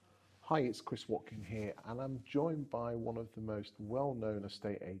Hi, it's Chris Watkin here, and I'm joined by one of the most well-known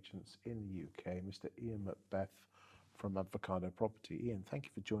estate agents in the UK, Mr. Ian Macbeth from Avocado Property. Ian, thank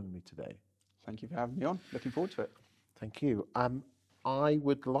you for joining me today. Thank you for having me on. Looking forward to it. Thank you. I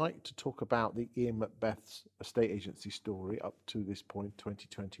would like to talk about the Ian Macbeth's estate agency story up to this point,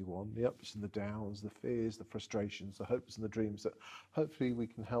 2021, the ups and the downs, the fears, the frustrations, the hopes and the dreams that hopefully we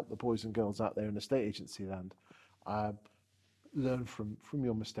can help the boys and girls out there in estate agency land learn from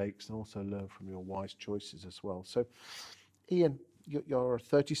your mistakes and also learn from your wise choices as well. So, Ian, you're a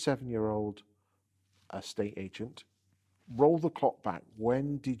 37-year-old estate agent. Roll the clock back.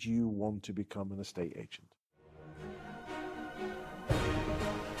 When did you want to become an estate agent?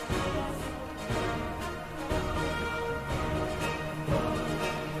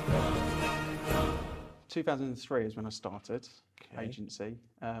 2003 is when I started agency.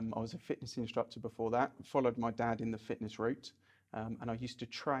 I was a fitness instructor before that, followed my dad in the fitness route, and I used to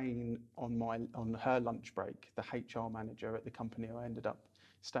train on her lunch break, the HR manager at the company I ended up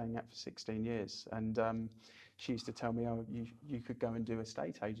staying at for 16 years. And she used to tell me, oh, you could go and do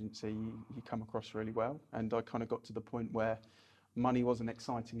estate agency, you come across really well. And I kind of got to the point where money wasn't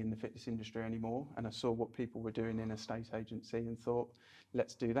exciting in the fitness industry anymore, and I saw what people were doing in a estate agency and thought,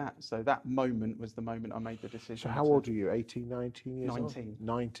 let's do that. So that moment was the moment I made the decision. So how old are you? 18, 19 years 19. old?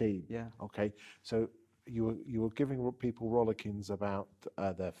 19. Yeah. Okay. So you were giving people rollickings about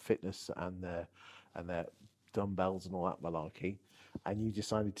their fitness and their dumbbells and all that malarkey, and you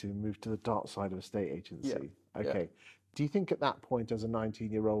decided to move to the dark side of estate agency. Yeah. Okay. Yeah. Do you think at that point, as a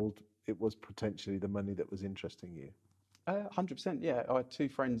 19-year-old, it was potentially the money that was interesting you? 100%, yeah. I had two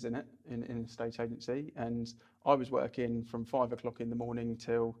friends in an estate agency, and I was working from 5 o'clock in the morning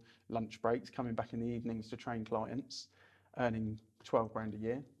till lunch breaks, coming back in the evenings to train clients, earning 12 grand a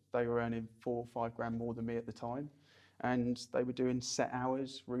year. They were earning 4 or 5 grand more than me at the time, and they were doing set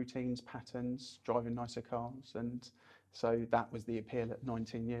hours, routines, patterns, driving nicer cars, and so that was the appeal at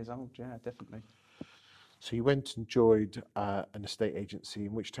 19 years old. Yeah, definitely. So you went and joined an estate agency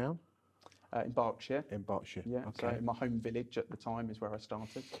in which town? In Berkshire. In Berkshire. Yeah, Okay. so my home village at the time is where I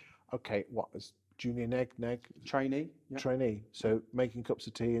started. Okay, what was junior neg? Trainee. Yeah. Trainee. So making cups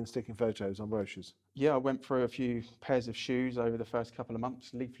of tea and sticking photos on brochures. Yeah, I went through a few pairs of shoes over the first couple of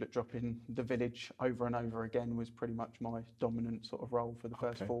months. Leaflet dropping the village over and over again was pretty much my dominant sort of role for the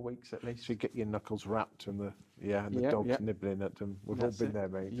first 4 weeks at least. So you get your knuckles wrapped and the dogs nibbling at them. We've all been there,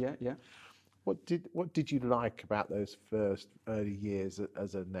 mate. Yeah, yeah. What did you like about those first early years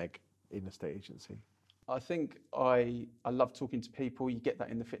as a neg in a estate agency? I think I love talking to people. You get that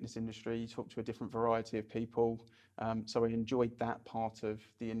in the fitness industry. You talk to a different variety of people. So I enjoyed that part of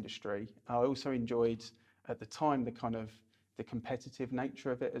the industry. I also enjoyed at the time the competitive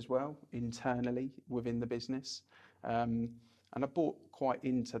nature of it as well, internally within the business. And I bought quite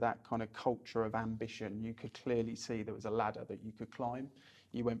into that kind of culture of ambition. You could clearly see there was a ladder that you could climb.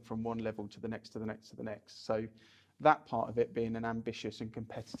 You went from one level to the next, to the next, to the next. So that part of it, being an ambitious and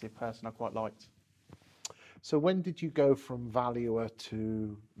competitive person, I quite liked. So when did you go from valuer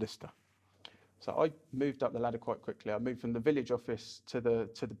to lister? So I moved up the ladder quite quickly. I moved from the village office to the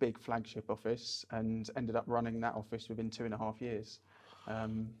big flagship office and ended up running that office within 2.5 years.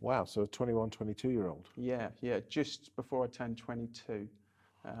 Wow, so a 21, 22-year-old. Yeah, just before I turned 22,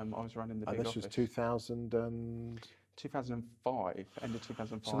 I was running the big office. And this was 2000 and... 2005, end of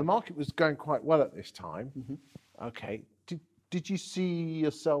 2005. So the market was going quite well at this time. Mm-hmm. Okay. Did you see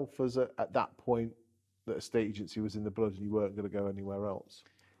yourself as at that point that estate agency was in the blood and you weren't going to go anywhere else?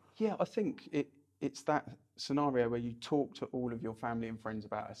 Yeah, I think it's that scenario where you talk to all of your family and friends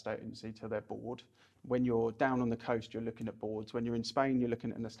about estate agency till they're bored. When you're down on the coast, you're looking at boards. When you're in Spain, you're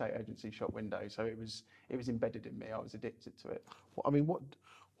looking at an estate agency shop window. So it was embedded in me. I was addicted to it. Well, I mean, what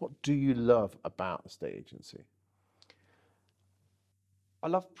do you love about estate agency? I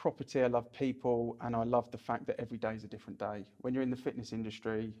love property, I love people, and I love the fact that every day is a different day. When you're in the fitness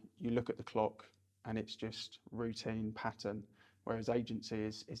industry, you look at the clock and it's just routine, pattern, whereas agency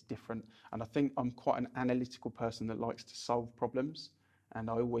is different. And I think I'm quite an analytical person that likes to solve problems, and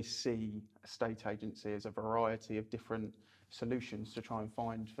I always see estate agency as a variety of different solutions to try and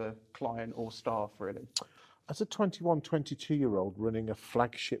find for client or staff, really. As a 21, 22-year-old running a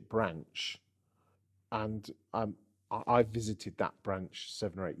flagship branch, and I visited that branch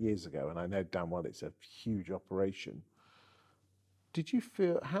 7 or 8 years ago, and I know damn well it's a huge operation.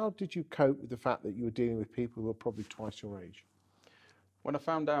 How did you cope with the fact that you were dealing with people who were probably twice your age? When I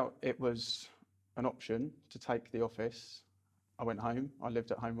found out it was an option to take the office, I went home. I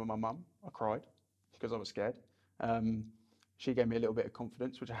lived at home with my mum. I cried because I was scared. She gave me a little bit of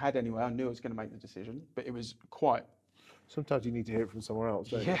confidence, which I had anyway. I knew I was going to make the decision, but it was quite Sometimes you need to hear it from somewhere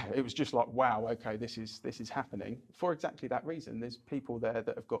else, don't you? Yeah, it was just like, wow, okay, this is happening for exactly that reason. There's people there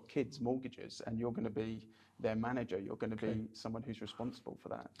that have got kids, mortgages, and you're going to be their manager. You're going to be someone who's responsible for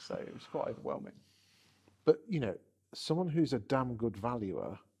that. So it was quite overwhelming. But, someone who's a damn good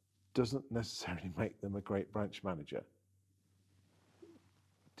valuer doesn't necessarily make them a great branch manager.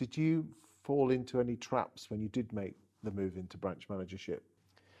 Did you fall into any traps when you did make the move into branch managership?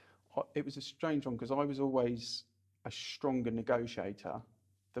 It was a strange one because I was always a stronger negotiator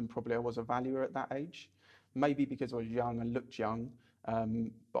than probably I was a valuer at that age. Maybe because I was young and looked young,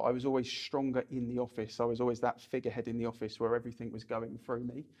 but I was always stronger in the office. I was always that figurehead in the office where everything was going through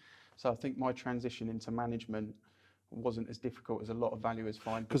me. So I think my transition into management wasn't as difficult as a lot of valuers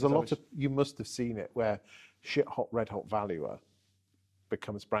find. Because you must have seen it where shit hot, red hot valuer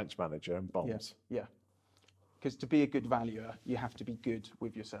becomes branch manager and bombs. Yeah. Because to be a good valuer, you have to be good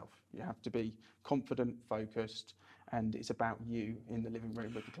with yourself. You have to be confident, focused, and it's about you in the living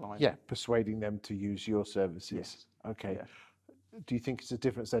room with the client. Yeah, persuading them to use your services. Yes. Okay. Yeah. Do you think it's a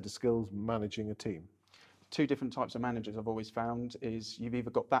different set of skills managing a team? Two different types of managers I've always found is you've either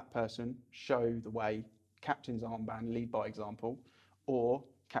got that person, show the way, captain's armband, lead by example, or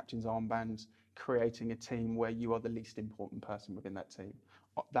captain's armband, creating a team where you are the least important person within that team.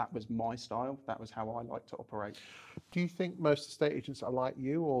 That was my style. That was how I like to operate. Do you think most estate agents are like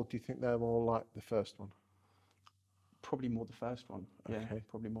you, or do you think they're more like the first one? Probably more the first one. Yeah, Okay.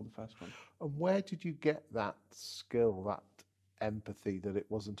 probably more the first one. And where did you get that skill, that empathy, that it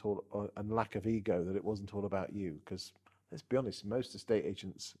wasn't all, and lack of ego, that it wasn't all about you? Because let's be honest, most estate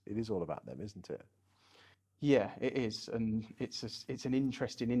agents, it is all about them, isn't it? Yeah, it is, and it's an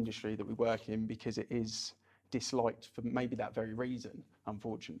interesting industry that we work in because it is disliked for maybe that very reason,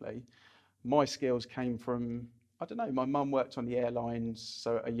 unfortunately. My skills came from, I don't know, my mum worked on the airlines,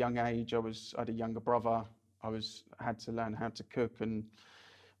 so at a young age I had a younger brother. Had to learn how to cook and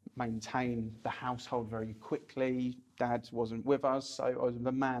maintain the household very quickly. Dad wasn't with us, so I was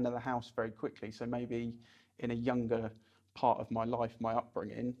the man of the house very quickly. So maybe in a younger part of my life, my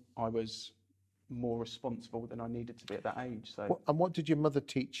upbringing, I was more responsible than I needed to be at that age. So, And what did your mother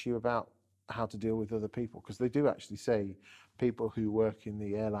teach you about how to deal with other people? Because they do actually say people who work in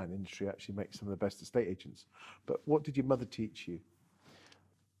the airline industry actually make some of the best estate agents. But what did your mother teach you?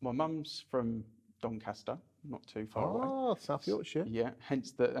 my mum's from Doncaster, not too far away. Oh, South Yorkshire. Yeah,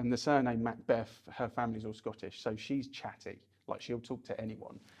 hence the surname Macbeth. Her family's all Scottish, so she's chatty. Like she'll talk to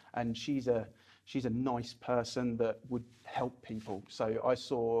anyone, and she's a nice person that would help people. So I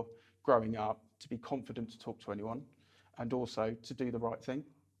saw growing up to be confident to talk to anyone, and also to do the right thing,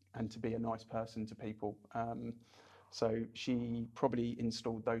 and to be a nice person to people. So she probably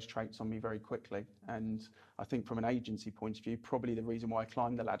installed those traits on me very quickly. And I think from an agency point of view, probably the reason why I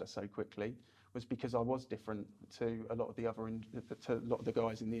climbed the ladder so quickly was because I was different to a lot of the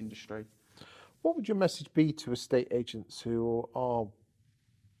guys in the industry. What would your message be to estate agents who are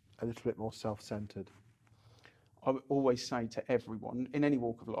a little bit more self-centred? I would always say to everyone in any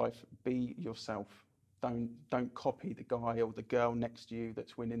walk of life, be yourself. Don't copy the guy or the girl next to you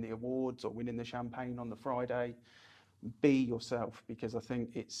that's winning the awards or winning the champagne on the Friday. Be yourself, because I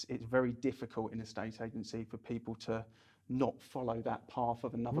think it's very difficult in estate agency for people to not follow that path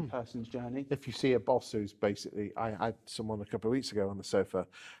of another person's journey. If you see a boss who's basically, I had someone a couple of weeks ago on the sofa,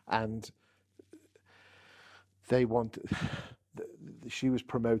 and she was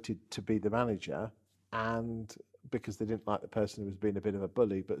promoted to be the manager, and because they didn't like the person who was being a bit of a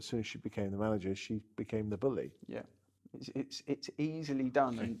bully, but as soon as she became the manager, she became the bully. Yeah, it's easily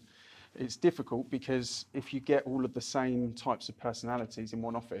done. Okay. And it's difficult because if you get all of the same types of personalities in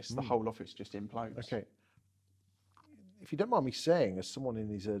one office, the whole office just implodes. Okay. If you don't mind me saying, as someone in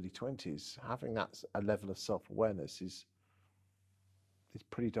his early 20s, having a level of self-awareness is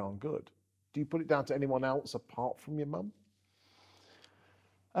pretty darn good. Do you put it down to anyone else apart from your mum?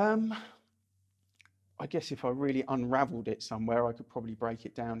 I guess if I really unravelled it somewhere, I could probably break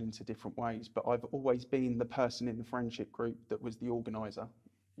it down into different ways. But I've always been the person in the friendship group that was the organiser.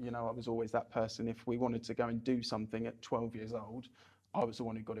 You know, I was always that person. If we wanted to go and do something at 12 years old, I was the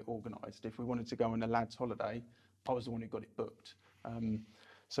one who got it organised. If we wanted to go on a lad's holiday, I was the one who got it booked.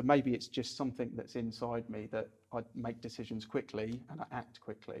 So maybe it's just something that's inside me that I make decisions quickly and I act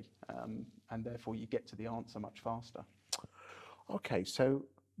quickly, and therefore you get to the answer much faster. Okay, so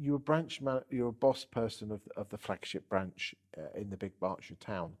you're a boss person of the flagship branch in the big Berkshire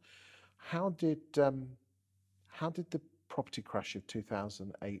town. How did the property crash of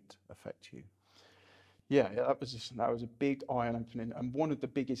 2008 affect you? Yeah, that was a big eye opening, and one of the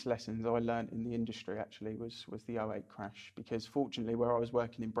biggest lessons I learned in the industry actually was the '08 crash. Because fortunately, where I was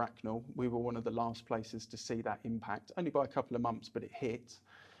working in Bracknell, we were one of the last places to see that impact, only by a couple of months, but it hit.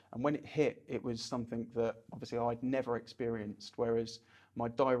 And when it hit, it was something that obviously I'd never experienced. Whereas my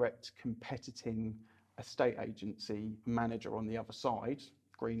direct competing estate agency manager on the other side,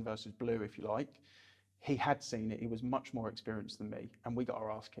 green versus blue, if you like, he had seen it. He was much more experienced than me, and we got our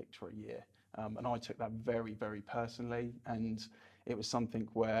ass kicked for a year. And I took that very, very personally, and it was something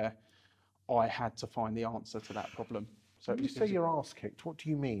where I had to find the answer to that problem. So When you say your arse kicked, what do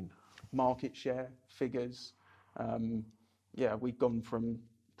you mean? market share figures. Yeah, we'd gone from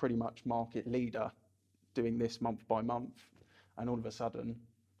pretty much market leader doing this month by month, and all of a sudden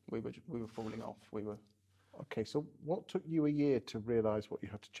we were falling off. We were Okay, so what took you a year to realise what you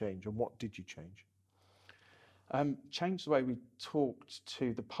had to change, and what did you change? Changed the way we talked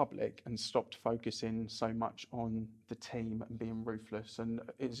to the public and stopped focusing so much on the team and being ruthless. And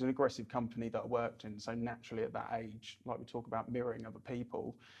it's an aggressive company that I worked in, so naturally at that age, like we talk about mirroring other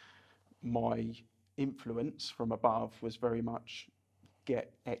people, my influence from above was very much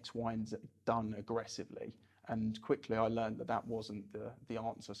get X, Y, and Z done aggressively. And quickly I learned that that wasn't the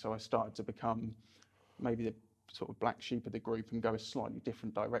answer. So I started to become maybe the sort of black sheep of the group and go a slightly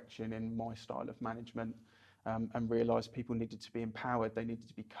different direction in my style of management. And realised people needed to be empowered, they needed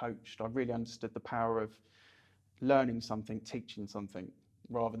to be coached. I really understood the power of learning something, teaching something,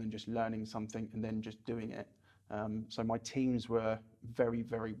 rather than just learning something and then just doing it. So my teams were very,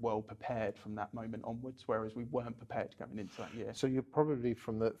 very well prepared from that moment onwards, whereas we weren't prepared going into that year. So you're probably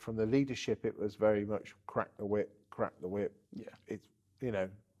from the leadership, it was very much crack the whip. Yeah, It's, you know,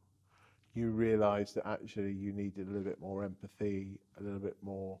 you realised that actually you needed a little bit more empathy, a little bit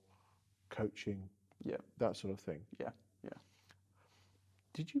more coaching, yeah, that sort of thing. yeah.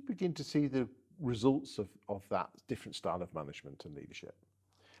 Did you begin to see the results of that different style of management and leadership?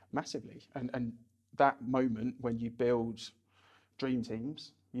 Massively. And that moment when you build dream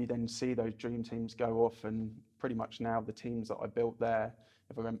teams, you then see those dream teams go off, and pretty much now the teams that I built there,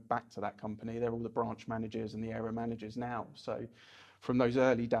 if I went back to that company, they're all the branch managers and the area managers now. So from those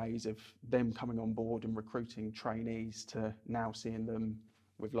early days of them coming on board and recruiting trainees to now seeing them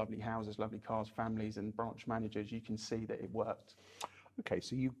with lovely houses, lovely cars, families and branch managers, you can see that it worked. Okay,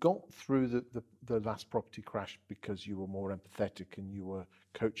 so you got through the last property crash because you were more empathetic and you were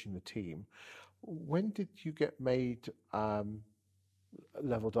coaching the team. When did you get made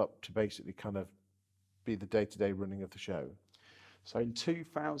leveled up to basically kind of be the day-to-day running of the show? So in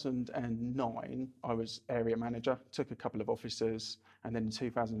 2009, I was area manager, took a couple of officers, and then in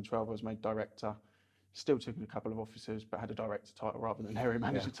 2012 I was made director. Still took a couple of officers, but had a director title rather than area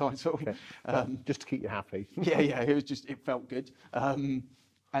manager title. Okay. Just to keep you happy. Yeah, it felt good. And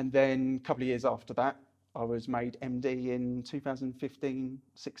then a couple of years after that, I was made MD in 2015,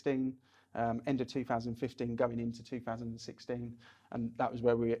 16, end of 2015, going into 2016. And that was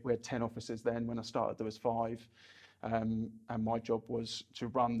where we had 10 officers then. When I started, there was 5. And my job was to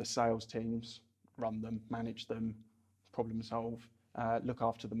run the sales teams, run them, manage them, problem solve, look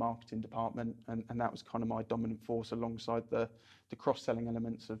after the marketing department, and that was kind of my dominant force alongside the cross-selling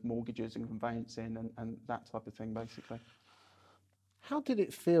elements of mortgages and conveyancing and that type of thing, basically. How did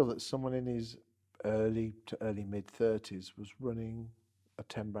it feel that someone in his early to early mid-30s was running a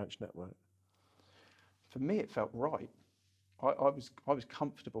 10-branch network? For me, it felt right. I was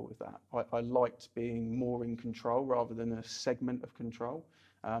comfortable with that. I liked being more in control rather than a segment of control.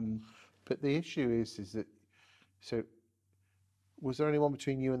 But the issue is that, so was there anyone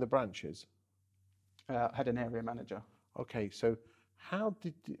between you and the branches? I had an area manager. Okay, so how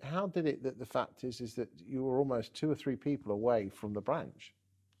did it that the fact is that you were almost 2 or 3 people away from the branch?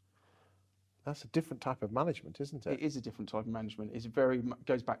 That's a different type of management, isn't it? It is a different type of management. It's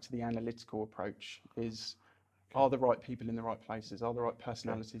goes back to the analytical approach. Are the right people in the right places? Are the right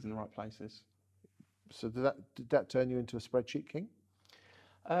personalities in the right places? So did that turn you into a spreadsheet king?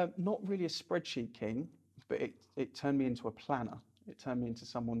 Not really a spreadsheet king, but it turned me into a planner. It turned me into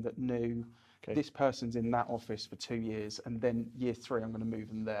someone that knew this person's in that office for 2 years, and then year 3 I'm going to move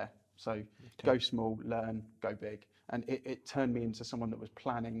them there. So go small, learn, go big. And it turned me into someone that was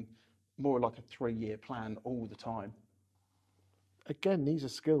planning more like a 3-year plan all the time. Again, these are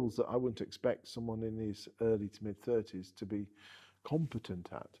skills that I wouldn't expect someone in his early to mid-30s to be competent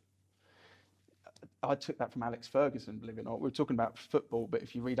at. I took that from Alex Ferguson, believe it or not. We were talking about football, but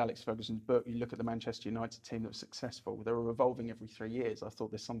if you read Alex Ferguson's book, you look at the Manchester United team that was successful. They were revolving every 3 years. I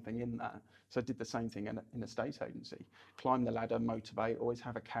thought there's something in that. So I did the same thing in a estate agency. Climb the ladder, motivate, always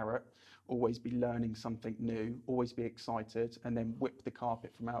have a carrot, always be learning something new, always be excited, and then whip the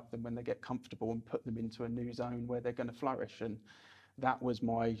carpet from out them when they get comfortable and put them into a new zone where they're going to flourish. And that was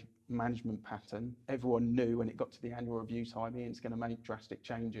my management pattern. Everyone knew when it got to the annual review time, Ian's going to make drastic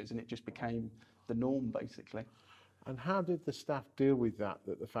changes, and it just became the norm, basically. And how did the staff deal with that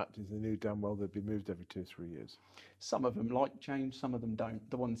the fact is they knew damn well they'd be moved every 2 or 3 years? Some of them like change, some of them don't.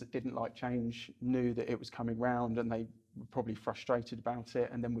 The ones that didn't like change knew that it was coming round, and they were probably frustrated about it,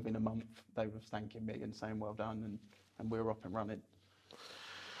 and then within a month they were thanking me and saying well done, and we were up and running.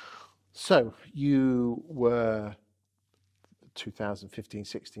 So you were 2015,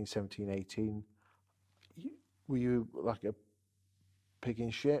 16, 17, 18. Were you like a pig in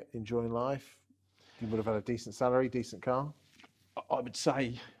shit, enjoying life? You would have had a decent salary, decent car? I would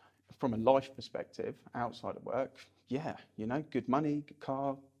say from a life perspective, outside of work, yeah, good money, good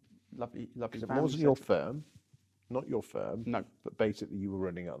car, lovely Because it family. wasn't your firm, not your firm, No. but basically you were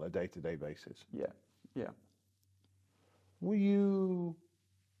running it on a day-to-day basis. Yeah. Were you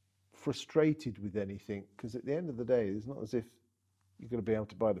frustrated with anything? Because at the end of the day, it's not as if you're going to be able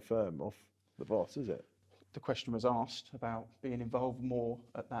to buy the firm off the boss, is it? The question was asked about being involved more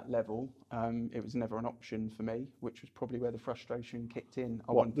at that level. It was never an option for me, which was probably where the frustration kicked in.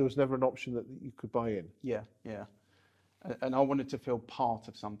 There was never an option that you could buy in? Yeah. And I wanted to feel part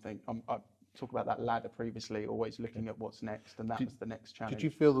of something. I talked about that ladder previously, always looking at what's next, and that was the next challenge. Did you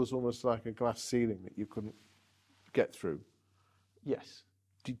feel there was almost like a glass ceiling that you couldn't get through? Yes.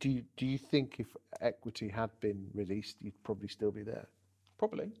 Do you think if equity had been released, you'd probably still be there?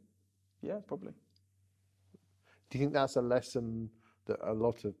 Probably. Yeah, probably. Do you think that's a lesson that a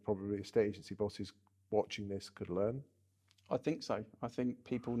lot of probably estate agency bosses watching this could learn? I think so. I think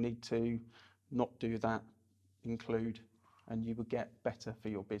people need to not do that, include, and you would get better for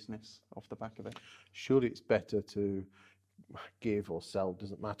your business off the back of it. Surely it's better to give or sell,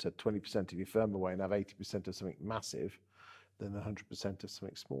 doesn't matter, 20% of your firm away and have 80% of something massive than 100% of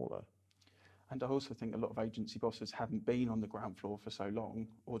something smaller. And I also think a lot of agency bosses haven't been on the ground floor for so long,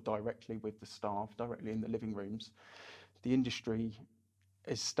 or directly with the staff, directly in the living rooms. The industry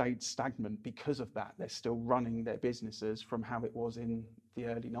has stayed stagnant because of that. They're still running their businesses from how it was in the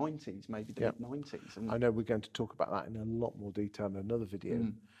early 90s, maybe the mid-90s. And I know we're going to talk about that in a lot more detail in another video.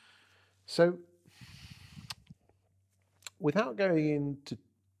 So, without going into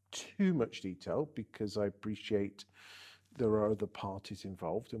too much detail, because I appreciate there are other parties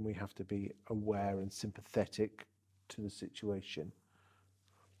involved and we have to be aware and sympathetic to the situation.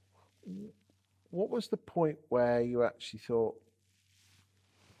 What was the point where you actually thought,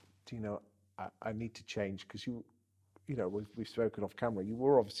 I need to change? Because we've spoken off camera, you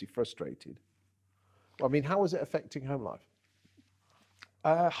were obviously frustrated. I mean, how was it affecting home life?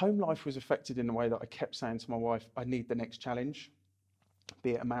 Home life was affected in a way that I kept saying to my wife, I need the next challenge.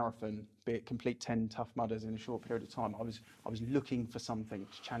 Be it a marathon, be it complete 10 Tough Mudders in a short period of time. I was looking for something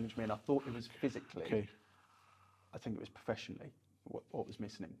to challenge me, and I thought it was physically. Okay. I think it was professionally what was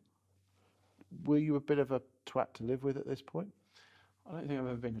missing. Were you a bit of a twat to live with at this point? I don't think I've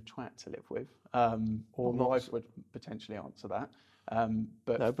ever been a twat to live with. Or my not. wife would potentially answer that.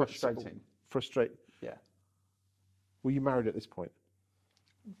 But frustrating. Yeah. Were you married at this point?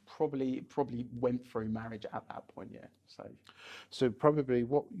 Probably went through marriage at that point, yeah. So probably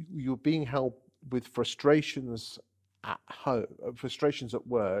what you're being held with frustrations at home, frustrations at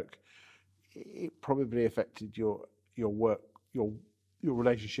work. It probably affected your work, your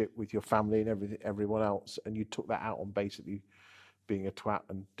relationship with your family and everyone else, and you took that out on basically being a twat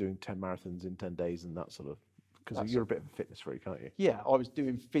and doing 10 marathons in 10 days and that sort of. Because you're a bit of a fitness freak, aren't you? Yeah, I was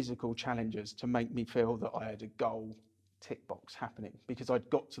doing physical challenges to make me feel that I had a goal tick box happening, because I'd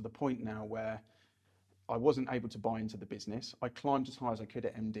got to the point now where I wasn't able to buy into the business. I climbed as high as I could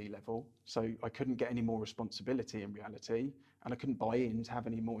at MD level, so I couldn't get any more responsibility in reality, and I couldn't buy in to have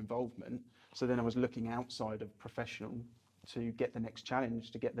any more involvement. So then I was looking outside of professional to get the next challenge,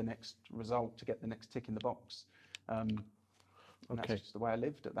 to get the next result, to get the next tick in the box. And that's just the way I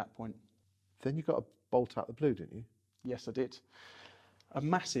lived at that point. Then you got a bolt out the blue, didn't you? Yes, I did. A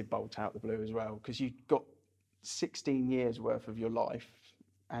massive bolt out the blue as well, because you got 16 years worth of your life,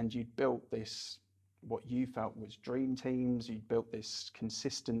 and you'd built this, what you felt was dream teams. You'd built this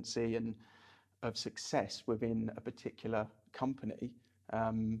consistency and of success within a particular company.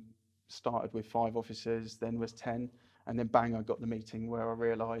 Started with 5 officers, then was 10, and then bang, I got the meeting where I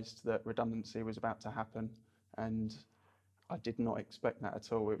realised that redundancy was about to happen, and I did not expect that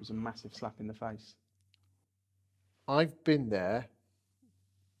at all. It was a massive slap in the face. I've been there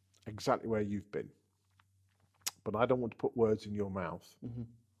exactly where you've been, but I don't want to put words in your mouth. Hmm.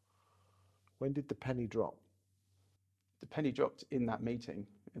 When did the penny drop? The penny dropped in that meeting,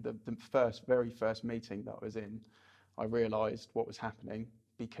 the very first meeting that I was in. I realised what was happening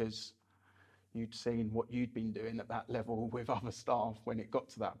because you'd seen what you'd been doing at that level with other staff when it got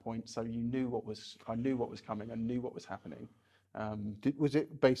to that point. So you knew I knew what was coming. I knew what was happening. Was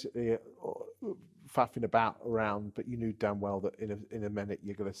it basically faffing about around, but you knew damn well that in a minute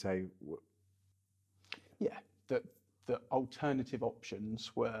you're going to say, Yeah, that the alternative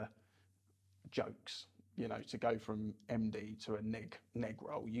options were jokes. You know, to go from MD to a neg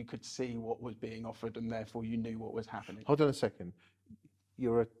role, you could see what was being offered, and therefore you knew what was happening. hold on a second,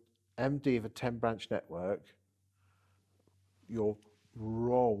 you're a MD of a 10-branch network, your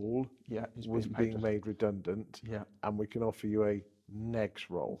role Yeah, was being made redundant, Yeah, and we can offer you a next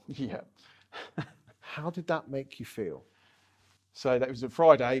role. yeah. How did that make you feel? So that was a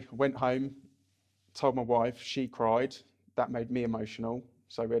Friday. I went home, told my wife. She cried. That made me emotional.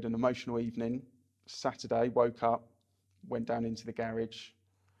 So we had an emotional evening. Saturday, woke up, went down into the garage,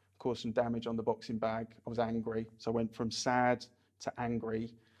 caused some damage on the boxing bag. I was angry. So I went from sad to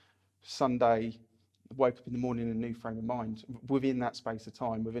angry. Sunday, woke up in the morning in a new frame of mind. Within that space of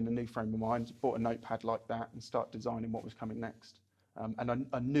time, within a new frame of mind, bought a notepad like that and started designing what was coming next. And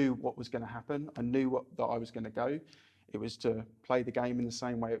I knew what was going to happen. I knew that I was going to go. It was to play the game in the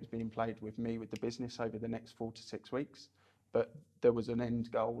same way it was being played with me, with the business over the next 4 to 6 weeks. But there was an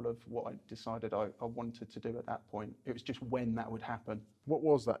end goal of what I decided I wanted to do at that point. It was just when that would happen. What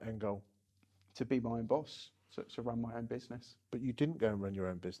was that end goal? To be my own boss, to run my own business. But you didn't go and run your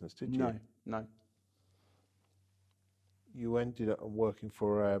own business, did you? No. You ended up working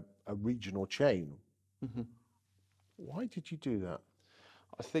for a regional chain. Hmm. Why did you do that?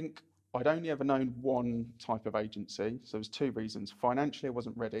 I think I'd only ever known one type of agency. So there's 2 reasons. Financially, I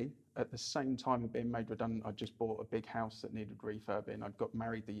wasn't ready. At the same time of being made redundant, I just bought a big house that needed refurbing. I'd got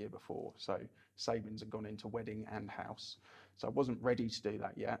married the year before, so savings had gone into wedding and house. So I wasn't ready to do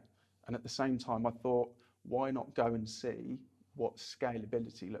that yet. And at the same time, I thought, why not go and see what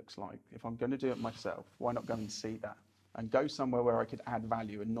scalability looks like? If I'm going to do it myself, why not go and see that? And go somewhere where I could add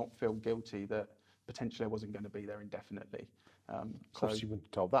value and not feel guilty that potentially I wasn't going to be there indefinitely. Of course, you wouldn't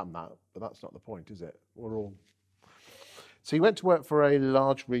have told them that, but that's not the point, is it? We're all. So you went to work for a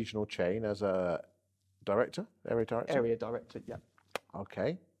large regional chain as a director, area director? Area director, yeah.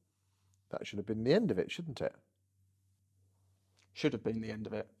 Okay. That should have been the end of it, shouldn't it? Should have been the end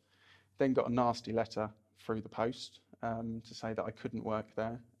of it. Then got a nasty letter through the post to say that I couldn't work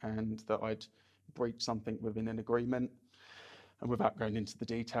there and that I'd breached something within an agreement. And without going into the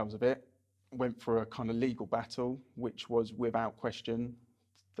details of it, went for a kind of legal battle, which was without question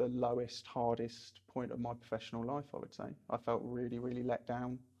the lowest, hardest point of my professional life, I would say. I felt really, really let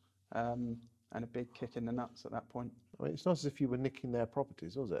down and a big kick in the nuts at that point. I mean, it's not as if you were nicking their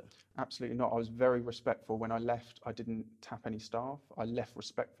properties, was it? Absolutely not. I was very respectful. When I left, I didn't tap any staff. I left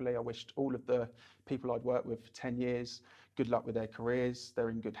respectfully. I wished all of the people I'd worked with for 10 years good luck with their careers. They're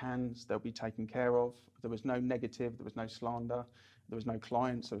in good hands. They'll be taken care of. There was no negative. There was no slander. There was no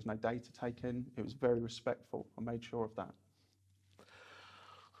clients. There was no data taken. It was very respectful. I made sure of that.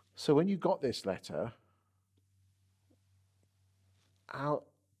 So when you got this letter, how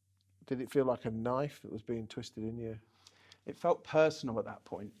did it feel like a knife that was being twisted in you? It felt personal at that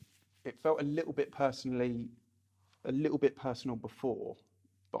point. It felt a little bit personal before,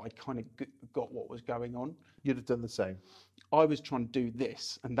 but I kind of got what was going on. You'd have done the same. I was trying to do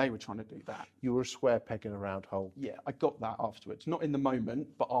this and they were trying to do that. You were a square peg in a round hole. Yeah, I got that afterwards. Not in the moment,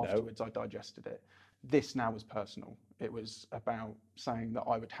 but afterwards I digested it. This now was personal. It was about saying that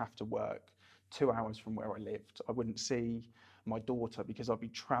I would have to work 2 hours from where I lived. I wouldn't see my daughter because I'd be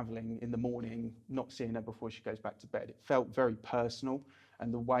travelling in the morning, not seeing her before she goes back to bed. It felt very personal,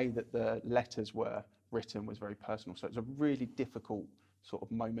 and the way that the letters were written was very personal. So it was a really difficult sort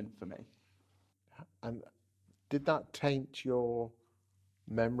of moment for me. And did that taint your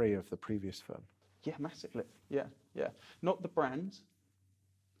memory of the previous firm? Yeah, massively. Yeah. Not the brand,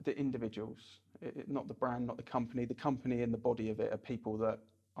 the individuals. Not the brand, not the company. The company and the body of it are people that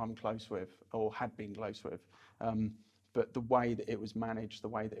I'm close with or had been close with. But the way that it was managed, the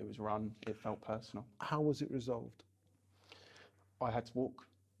way that it was run, it felt personal. How was it resolved? I had to walk.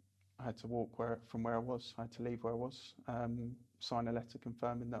 I had to walk from where I was. I had to leave where I was, sign a letter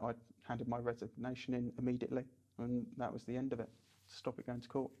confirming that I'd handed my resignation in immediately, and that was the end of it. Stop it going to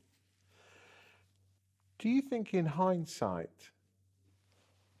court. Do you think in hindsight,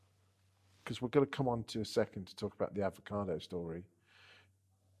 because we're going to come on to a second to talk about the avocado story.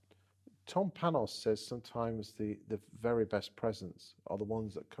 Tom Panos says sometimes the very best presents are the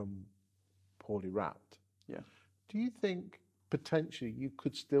ones that come poorly wrapped. Yeah. Do you think potentially you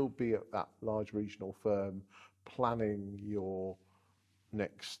could still be at that large regional firm planning your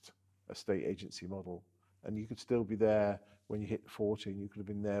next estate agency model, and you could still be there when you hit 40, and you could have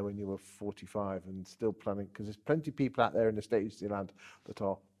been there when you were 45 and still planning? Because there's plenty of people out there in estate agency land that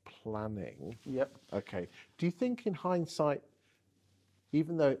are planning. Yep. Okay. Do you think in hindsight,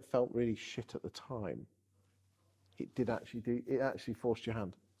 even though it felt really shit at the time, it actually forced your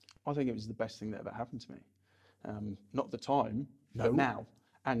hand? I think it was the best thing that ever happened to me. Not at the time, No. but now,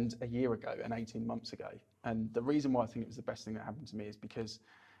 and a year ago, and 18 months ago. And the reason why I think it was the best thing that happened to me is because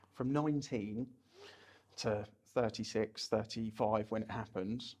from 19 to 36, 35 when it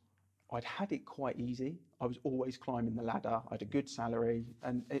happened, I'd had it quite easy. I was always climbing the ladder. I had a good salary,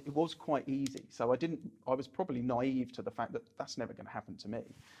 and it was quite easy. So I was probably naive to the fact that that's never going to happen to me.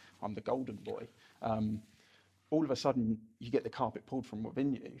 I'm the golden boy. All of a sudden, you get the carpet pulled from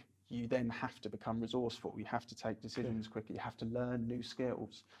within you. You then have to become resourceful. You have to take decisions quickly. You have to learn new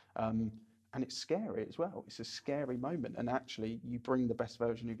skills. And it's scary as well. It's a scary moment. And actually, you bring the best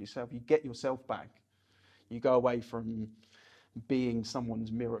version of yourself. You get yourself back. You go away from being someone's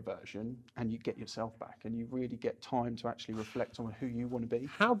mirror version, and you get yourself back, and you really get time to actually reflect on who you want to be.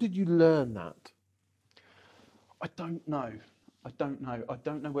 How did you learn that? I don't know. I don't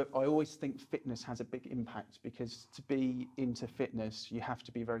know. I always think fitness has a big impact, because to be into fitness, you have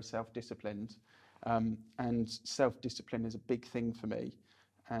to be very self-disciplined. And self-discipline is a big thing for me.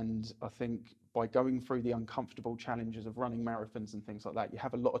 And I think by going through the uncomfortable challenges of running marathons and things like that, you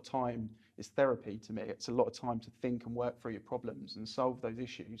have a lot of time. It's therapy to me. It's a lot of time to think and work through your problems and solve those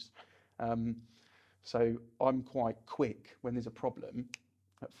issues. So I'm quite quick when there's a problem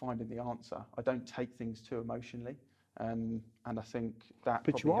at finding the answer. I don't take things too emotionally. And I think that.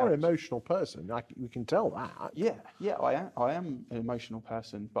 But you are an emotional person. We can tell that. Yeah, I am an emotional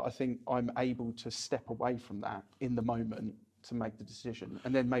person, but I think I'm able to step away from that in the moment to make the decision,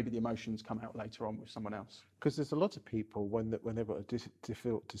 and then maybe the emotions come out later on with someone else. Because there's a lot of people when they've got a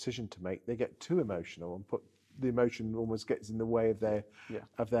difficult decision to make, they get too emotional and put the emotion almost gets in the way of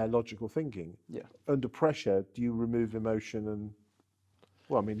their logical thinking. Yeah. Under pressure, do you remove emotion? And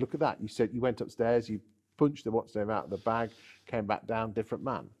well, I mean, look at that. You said you went upstairs, you punched the what's name out of the bag, came back down, different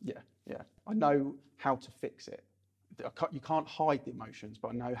man. Yeah. I know how to fix it. You can't hide the emotions, but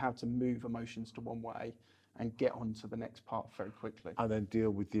I know how to move emotions to one way and get on to the next part very quickly. And then deal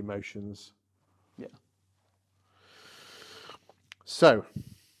with the emotions. Yeah. So,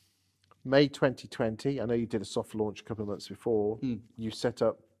 May 2020, I know you did a soft launch a couple of months before. You set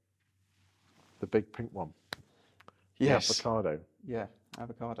up the big pink one. Yes. The avocado. Yeah,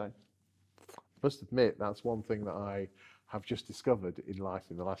 avocado. Must admit, that's one thing that I have just discovered in life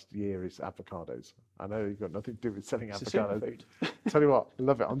in the last year is avocados. I know you've got nothing to do with selling It's avocados. a superfood. Tell you what, I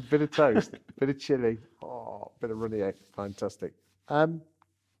love it. On a bit of toast, bit of chili, bit of runny egg, fantastic.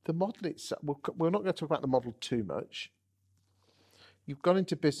 The model itself, we're not going to talk about the model too much. You've gone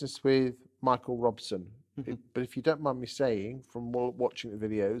into business with Michael Robson, but if you don't mind me saying, from watching the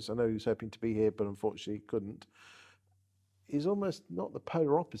videos, I know he was hoping to be here, but unfortunately couldn't. Is almost not the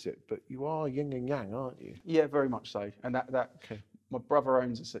polar opposite, but you are yin and yang, aren't you? Yeah, very much so. And my brother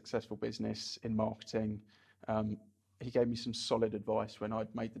owns a successful business in marketing. He gave me some solid advice when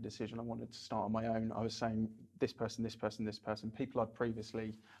I'd made the decision I wanted to start on my own. I was saying this person, people I'd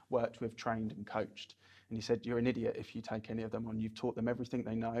previously worked with, trained and coached. And he said, you're an idiot if you take any of them on. You've taught them everything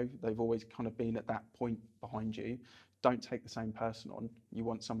they know. They've always kind of been at that point behind you. Don't take the same person on. You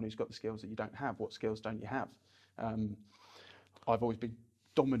want someone who's got the skills that you don't have. What skills don't you have? I've always been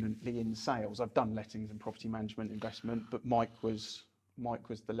dominantly in sales. I've done lettings and property management investment, but Mike was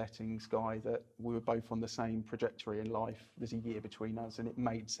the lettings guy that we were both on the same trajectory in life. There's a year between us, and it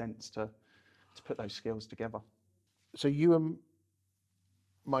made sense to put those skills together. So you and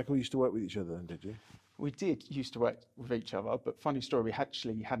Michael used to work with each other then, did you? We did used to work with each other, but funny story, we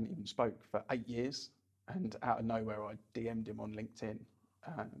actually hadn't even spoke for 8 years, and out of nowhere I DM'd him on LinkedIn.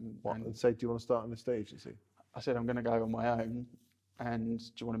 And say, do you want to start an estate agency? I said, I'm going to go on my own, and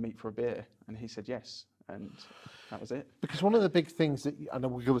do you want to meet for a beer? And he said yes, and that was it. Because one of the big things that, I know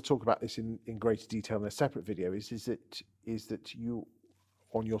we're going to talk about this in greater detail in a separate video, is that you,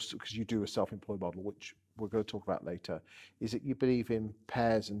 because you do a self-employed model, which we're going to talk about later, is that you believe in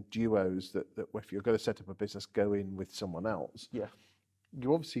pairs and duos, that if you're going to set up a business, go in with someone else. Yeah.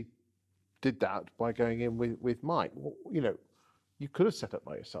 You obviously did that by going in with Mike. You know, you could have set up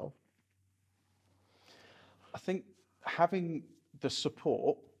by yourself. I think having the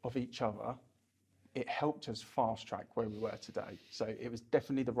support of each other, it helped us fast track where we were today. So it was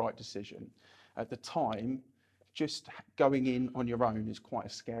definitely the right decision. At the time, just going in on your own is quite a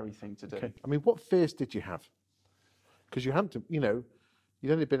scary thing to do. Okay. I mean, what fears did you have? Because you hadn't, you'd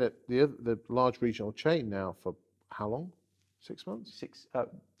only been at the large regional chain now for how long? 6 months? I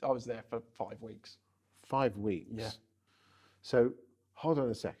was there for 5 weeks. 5 weeks. Yeah. So hold on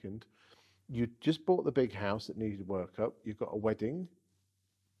a second. You just bought the big house that needed work up. You got a wedding.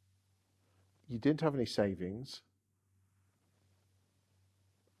 You didn't have any savings.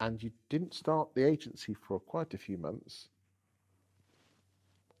 And you didn't start the agency for quite a few months.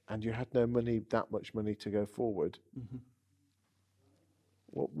 And you had no money, that much money to go forward. Mm-hmm.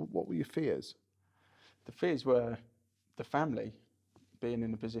 What were your fears? The fears were the family being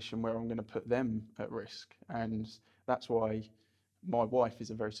in a position where I'm going to put them at risk. And that's why my wife is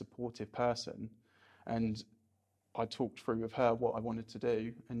a very supportive person. And I talked through with her what I wanted to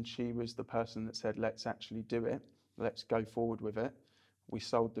do. And she was the person that said, let's actually do it. Let's go forward with it. We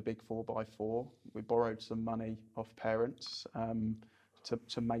sold the big 4x4. We borrowed some money off parents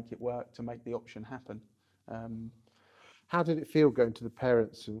to make it work, to make the option happen. How did it feel going to the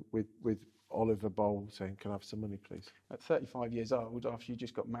parents with Oliver Bowl saying, can I have some money, please? At 35 years old, after you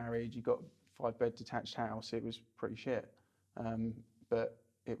just got married, you got a 5-bed detached house, it was pretty shit. But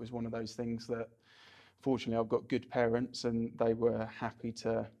it was one of those things that, fortunately, I've got good parents and they were happy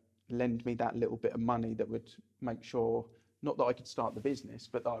to lend me that little bit of money that would make sure, not that I could start the business,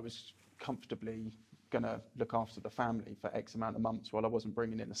 but that I was comfortably going to look after the family for X amount of months while I wasn't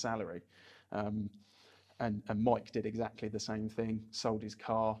bringing in a salary. And Mike did exactly the same thing, sold his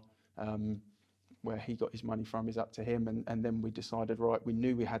car. Where he got his money from is up to him. And then we decided, right, we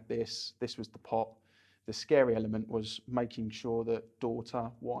knew we had this was the pot. The scary element was making sure that daughter,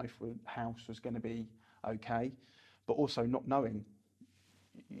 wife, house was going to be okay, but also not knowing.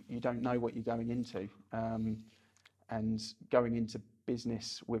 You don't know what you're going into. And going into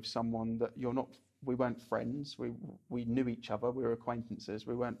business with someone that we weren't friends. We knew each other. We were acquaintances.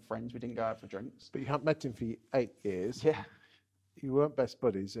 We weren't friends. We didn't go out for drinks. But you hadn't met him for 8 years. Yeah. You weren't best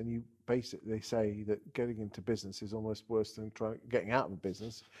buddies, and you basically say that getting into business is almost worse than getting out of a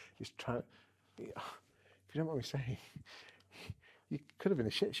business. If you don't mind me saying, you could have been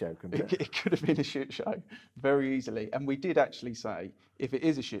a shit show, couldn't it? It could have been a shit show very easily. And we did actually say, if it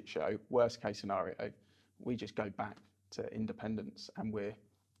is a shit show, worst case scenario, we just go back to independence and we're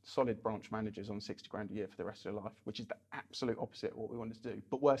solid branch managers on 60 grand a year for the rest of their life, which is the absolute opposite of what we wanted to do.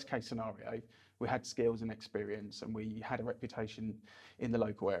 But worst case scenario, we had skills and experience and we had a reputation in the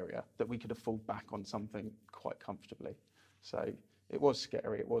local area that we could have fallen back on something quite comfortably. So it was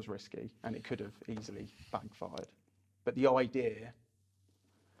scary, it was risky, and it could have easily backfired. But the idea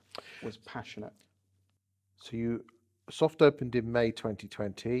was passionate. So you soft opened in March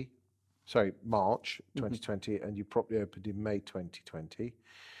 2020, and you properly opened in May 2020,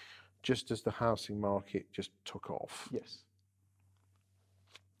 just as the housing market just took off. Yes.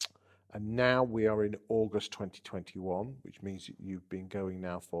 And now we are in August 2021, which means that you've been going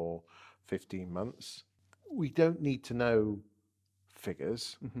now for 15 months. We don't need to know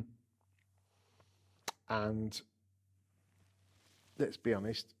figures. Mm-hmm. And let's be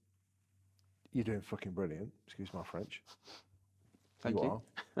honest, you're doing fucking brilliant. Excuse my French. Thank you.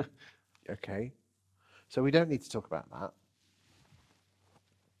 Are. Okay. So we don't need to talk about that.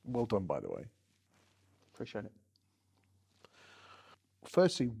 Well done, by the way. Appreciate it.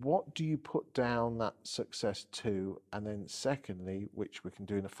 Firstly, what do you put down that success to? And then secondly, which we can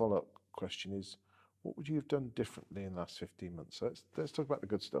do in a follow-up question, is what would you have done differently in the last 15 months? So let's talk about the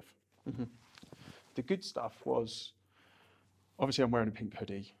good stuff. Mm-hmm. The good stuff was, obviously I'm wearing a pink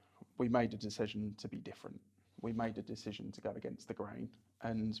hoodie. We made a decision to be different. We made a decision to go against the grain.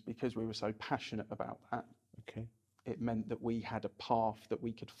 And because we were so passionate about that, okay, it meant that we had a path that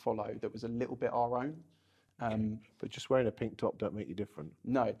we could follow that was a little bit our own. But just wearing a pink top don't make you different.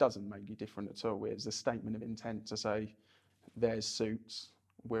 No, it doesn't make you different at all. It's a statement of intent to say, there's suits,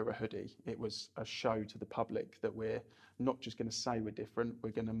 we're a hoodie. It was a show to the public that we're not just going to say we're different, we're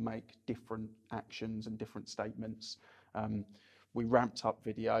going to make different actions and different statements. We ramped up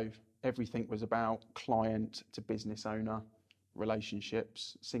video. Everything was about client to business owner,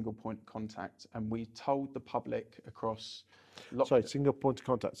 relationships, single point of contact. And we told the public across... single point of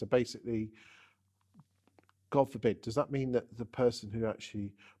contact. So basically, God forbid, does that mean that the person who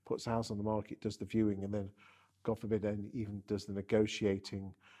actually puts the house on the market does the viewing and then, God forbid, then even does the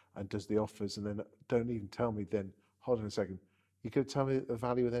negotiating and does the offers and then don't even tell me then, hold on a second, you could tell me that the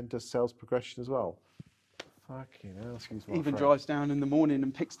valuer then does sales progression as well? Fucking hell, excuse me. Even drives down in the morning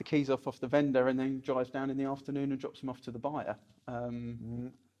and picks the keys off the vendor and then drives down in the afternoon and drops them off to the buyer.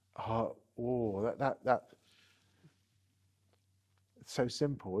 That it's so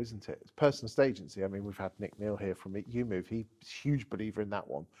simple, isn't it? It's personal estate agency. I mean, we've had Nick Neal here from YouMove. He's a huge believer in that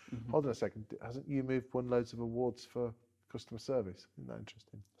one. Hold on a second. Hasn't YouMove won loads of awards for customer service? Isn't that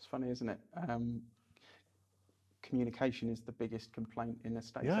interesting? It's funny, isn't it? Communication is the biggest complaint in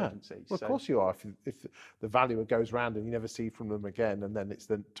estate Yeah. agencies. Well, of course you are. If the valuer goes round and you never see from them again, and then it's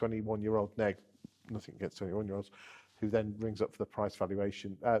the 21-year-old neg, nothing against 21-year-olds, who then rings up for the price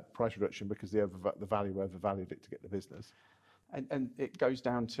reduction because the valuer overvalued it to get the business. And it goes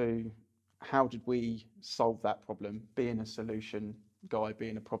down to how did we solve that problem? Being a solution guy,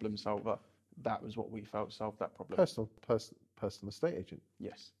 being a problem solver, that was what we felt solved that problem. Personal estate agent.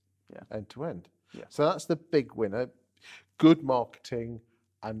 Yes. Yeah. End to end. Yeah. So that's the big winner. Good marketing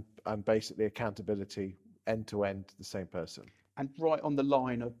and basically accountability, end to end, the same person. And right on the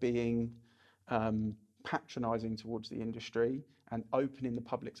line of being patronising towards the industry and opening the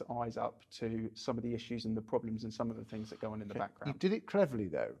public's eyes up to some of the issues and the problems and some of the things that go on in the background. You did it cleverly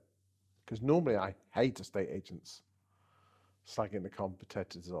though, because normally I hate estate agents slagging the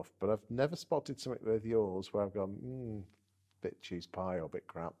competitors off, but I've never spotted something with yours where I've gone, bit cheese pie or bit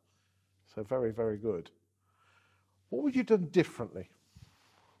crap. So very, very good. What would you have done differently?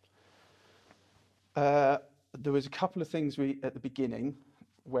 There was a couple of things at the beginning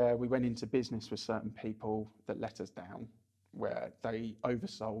where we went into business with certain people that let us down, where they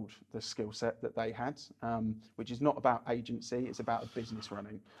oversold the skill set that they had, which is not about agency, it's about a business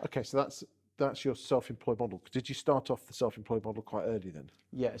running. Okay, so that's your self-employed model. Did you start off the self-employed model quite early then?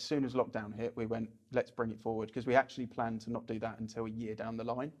 Yeah, as soon as lockdown hit, we went, let's bring it forward, because we actually planned to not do that until a year down the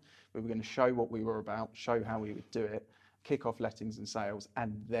line. We were going to show what we were about, show how we would do it, kick off lettings and sales,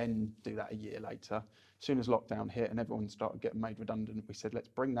 and then do that a year later. As soon as lockdown hit and everyone started getting made redundant, we said, let's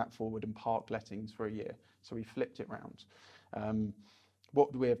bring that forward and park lettings for a year. So we flipped it round.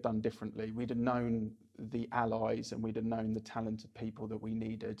 What would we have done differently? We'd have known the allies and we'd have known the talented people that we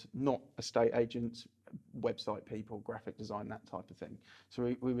needed, not estate agents, website people, graphic design, that type of thing.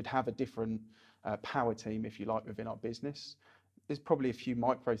 So we would have a different power team, if you like, within our business. There's probably a few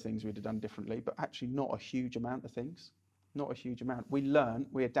micro things we'd have done differently, but actually not a huge amount of things. Not a huge amount. We learned,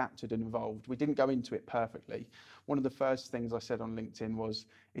 we adapted and evolved. We didn't go into it perfectly. One of the first things I said on LinkedIn was,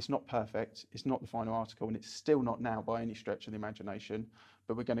 it's not perfect, it's not the final article, and it's still not now by any stretch of the imagination,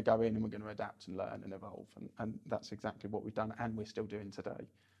 but we're going to go in and we're going to adapt and learn and evolve. And that's exactly what we've done and we're still doing today.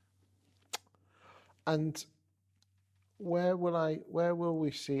 And where will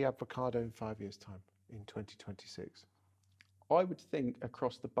we see Avocado in 5 years' time, in 2026? I would think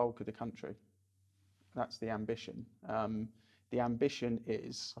across the bulk of the country. That's the ambition. The ambition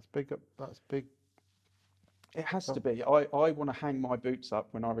is... That's big. It has to be. I want to hang my boots up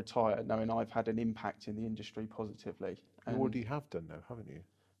when I retire, knowing I've had an impact in the industry positively. You already have done though, haven't you?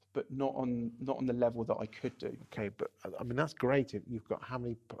 But not on the level that I could do. Okay, but I mean that's great. You've got how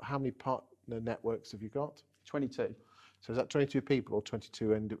many partner networks have you got? 22. So is that 22 people or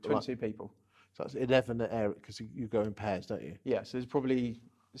 22 22 people. So that's 11 at area because you go in pairs, don't you? Yeah. So there's probably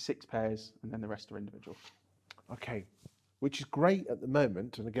 6 pairs, and then the rest are individual. Okay, which is great at the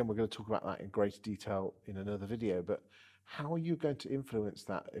moment. And again, we're going to talk about that in greater detail in another video. But how are you going to influence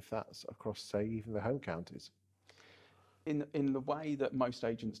that if that's across, say, even the home counties? In the way that most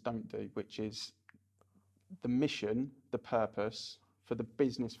agents don't do, which is the mission, the purpose for the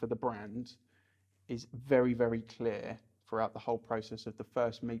business, for the brand, is very, very clear throughout the whole process of the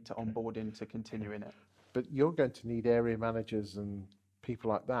first meet to onboarding to continuing it. But you're going to need area managers and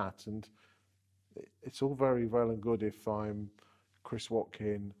people like that, and it's all very well and good if I'm Chris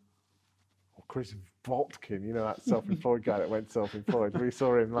Watkin or Chris Votkin, you know, that self-employed guy that went self-employed. We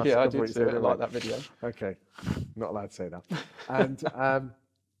saw him last couple I of did weeks. see it. I like that video. Okay, not allowed to say that. And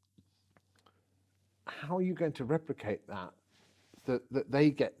how are you going to replicate that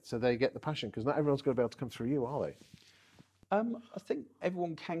they get the passion? Because not everyone's going to be able to come through you, are they? I think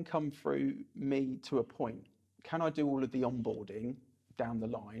everyone can come through me to a point. Can I do all of the onboarding down the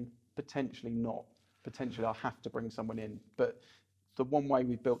line? Potentially not. Potentially I'll have to bring someone in. But the one way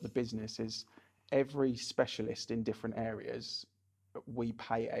we've built the business is every specialist in different areas, we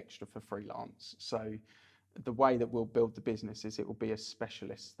pay extra for freelance. So the way that we'll build the business is it will be a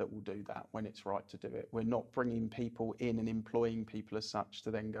specialist that will do that when it's right to do it. We're not bringing people in and employing people as such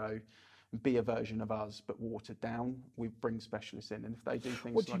to then go be a version of us but watered down. We bring specialists in, and if they do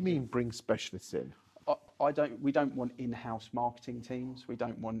things. What do you mean bring specialists in? We don't want in-house marketing teams. We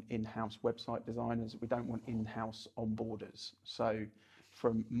don't want in-house website designers. We don't want in-house onboarders. So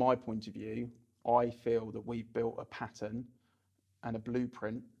from my point of view, I feel that we've built a pattern and a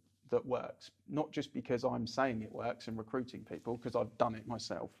blueprint that works, not just because I'm saying it works and recruiting people, because I've done it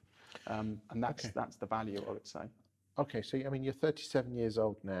myself. And that's the value, I would say. Okay, so I mean, you're 37 years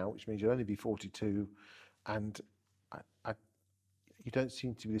old now, which means you'll only be 42, and you don't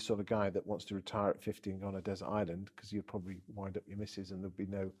seem to be the sort of guy that wants to retire at 50 and go on a desert island, because you'd probably wind up your missus and there'd be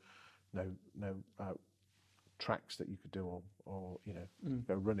no tracks that you could do or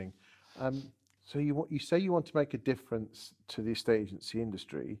go running. So you say you want to make a difference to the estate agency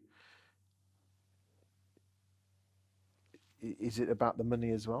industry. Is it about the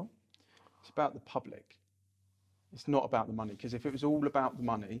money as well? It's about the public. It's not about the money, because if it was all about the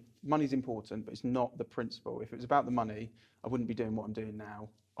money, money's important, but it's not the principle. If it was about the money, I wouldn't be doing what I'm doing now.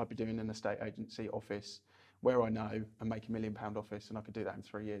 I'd be doing an estate agency office where I know and make £1 million office, and I could do that in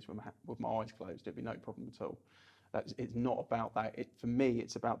 3 years with my eyes closed. It'd be no problem at all. It's not about that. For me,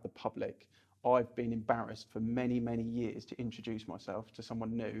 it's about the public. I've been embarrassed for many, many years to introduce myself to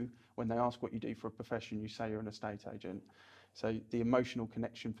someone new. When they ask what you do for a profession, you say you're an estate agent. So the emotional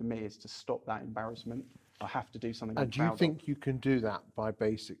connection for me is to stop that embarrassment. I have to do something. And do you think you can do that by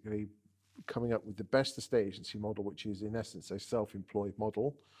basically coming up with the best estate agency model, which is in essence a self-employed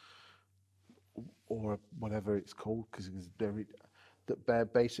model, or whatever it's called, because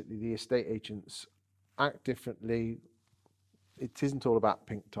basically the estate agents act differently. It isn't all about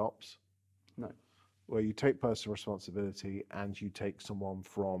pink tops. No. Where you take personal responsibility and you take someone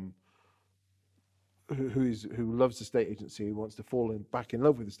from who loves estate agency, who wants to fall back in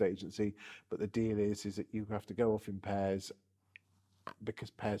love with estate agency, but the deal is that you have to go off in pairs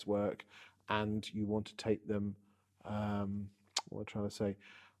because pairs work, and you want to take them, what am I trying to say,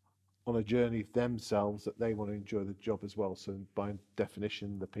 on a journey themselves, that they want to enjoy the job as well. So by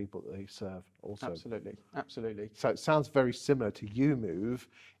definition, the people that they serve also. Absolutely. So it sounds very similar to YouMove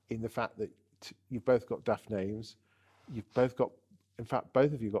in the fact that you've both got daft names, you've both got, in fact,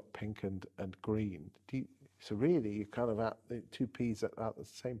 both of you got pink and green. So really, you're kind of at the two peas at the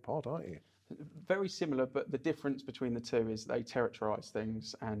same pod, aren't you? Very similar, but the difference between the two is they territorise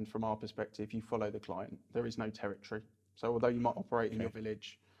things, and from our perspective, you follow the client. There is no territory. So although you might operate in your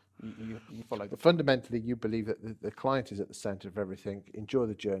village, you follow the Fundamentally, you believe that the client is at the centre of everything. Enjoy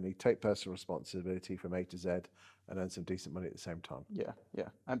the journey, take personal responsibility from A to Z, and earn some decent money at the same time. Yeah.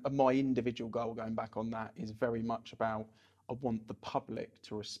 And my individual goal, going back on that, is very much about, I want the public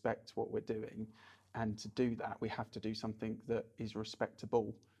to respect what we're doing, and to do that, we have to do something that is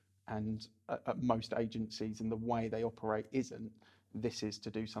respectable. And at most agencies, and the way they operate isn't. This is to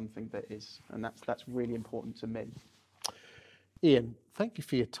do something that is, and that's really important to me. Ian, thank you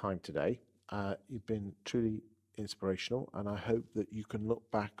for your time today. You've been truly inspirational, and I hope that you can look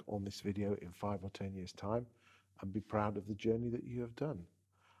back on this video in 5 or 10 years' time and be proud of the journey that you have done.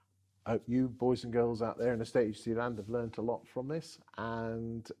 I hope you boys and girls out there in estate agency land have learned a lot from this,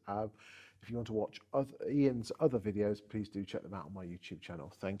 and if you want to watch Ian's other videos, please do check them out on my YouTube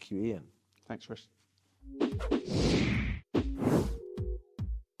channel. Thank you, Ian. Thanks, Chris.